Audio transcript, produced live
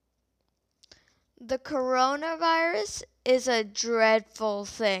The coronavirus is a dreadful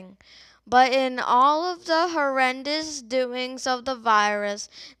thing, but in all of the horrendous doings of the virus,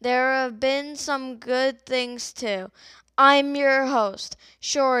 there have been some good things too. I'm your host,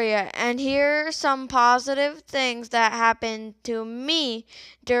 Shoria, and here are some positive things that happened to me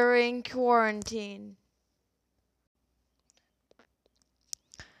during quarantine.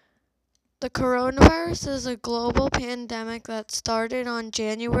 The coronavirus is a global pandemic that started on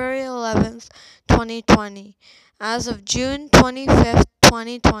January 11th, 2020. As of June 25th,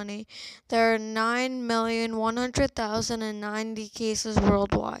 2020, there are 9,100,090 cases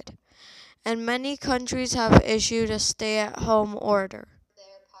worldwide, and many countries have issued a stay at home order.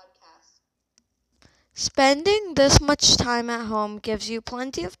 Spending this much time at home gives you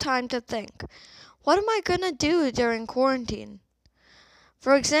plenty of time to think. What am I going to do during quarantine?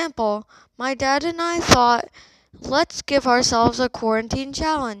 For example, my dad and I thought, let's give ourselves a quarantine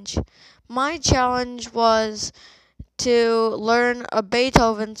challenge. My challenge was to learn a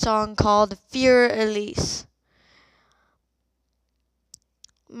Beethoven song called Für Elise.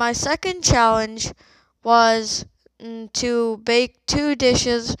 My second challenge was to bake 2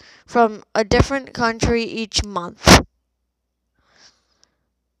 dishes from a different country each month.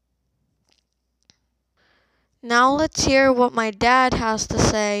 Now let's hear what my dad has to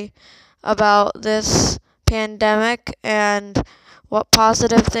say about this pandemic and what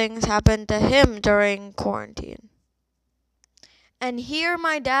positive things happened to him during quarantine. And here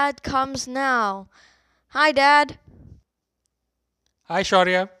my dad comes now. Hi, Dad. Hi,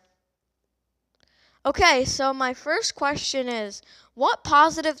 Shaurya. Okay, so my first question is, what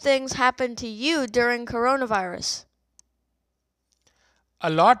positive things happened to you during coronavirus? A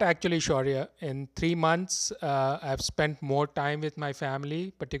lot actually, Shaurya. In 3 months, I've spent more time with my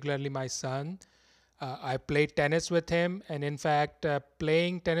family, particularly my son. I played tennis with him, and in fact,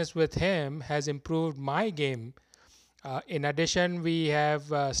 playing tennis with him has improved my game. In addition, we have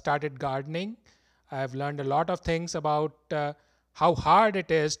started gardening. I've learned a lot of things about how hard it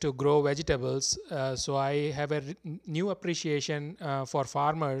is to grow vegetables. So I have a new appreciation for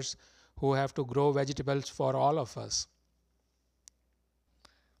farmers who have to grow vegetables for all of us.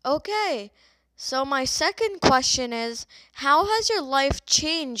 Okay, so my second question is, how has your life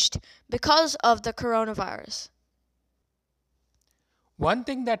changed because of the coronavirus? One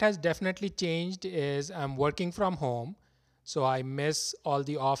thing that has definitely changed is I'm working from home. So I miss all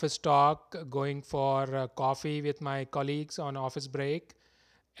the office talk, going for coffee with my colleagues on office break,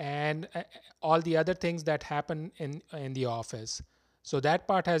 and all the other things that happen in the office. So that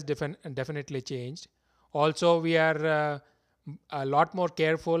part has definitely changed. Also, we are a lot more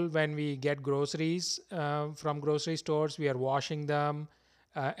careful when we get groceries from grocery stores. We are washing them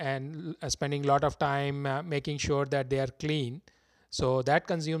and spending a lot of time making sure that they are clean. So that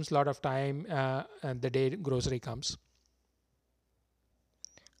consumes a lot of time the day grocery comes.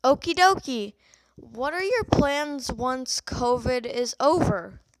 Okie dokie. What are your plans once COVID is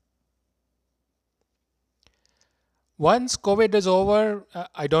over? Once COVID is over,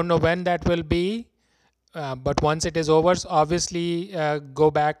 I don't know when that will be, but once it is over, obviously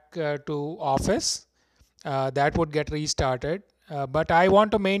go back to office. That would get restarted. But I want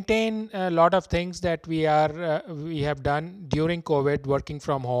to maintain a lot of things that we have done during COVID, working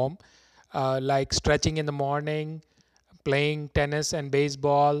from home, like stretching in the morning, playing tennis and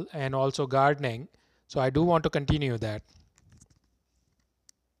baseball, and also gardening. So I do want to continue that.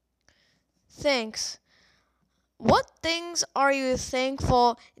 Thanks. What things are you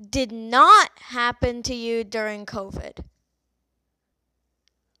thankful did not happen to you during COVID?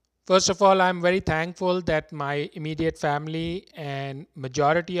 First of all, I'm very thankful that my immediate family and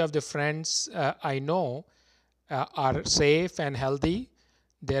majority of the friends I know are safe and healthy.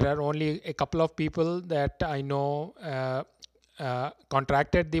 There are only a couple of people that I know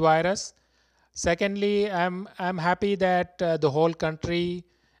contracted the virus. Secondly, I'm happy that the whole country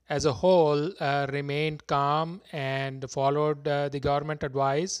as a whole remained calm and followed the government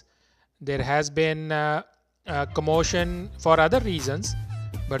advice. There has been commotion for other reasons,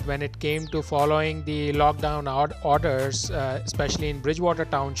 but when it came to following the lockdown orders, especially in Bridgewater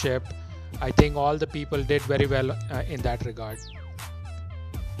Township, I think all the people did very well in that regard.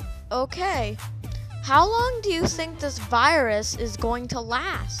 Okay. How long do you think this virus is going to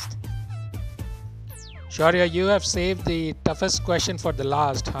last? Shaurya, you have saved the toughest question for the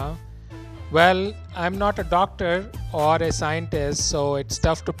last, huh? Well, I'm not a doctor or a scientist, so it's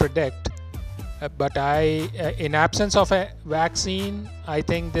tough to predict. But in absence of a vaccine, I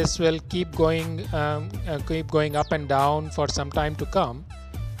think this will keep going up and down for some time to come.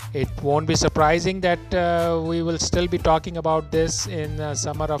 It won't be surprising that we will still be talking about this in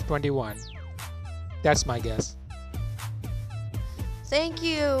summer of 21. That's my guess. Thank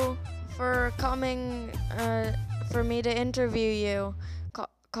you for coming for me to interview you,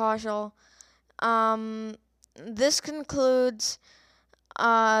 Kaushal. This concludes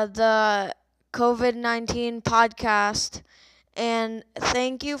the COVID-19 podcast, and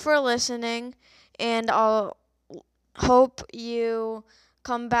thank you for listening, and I'll hope you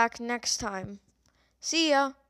come back next time. See ya!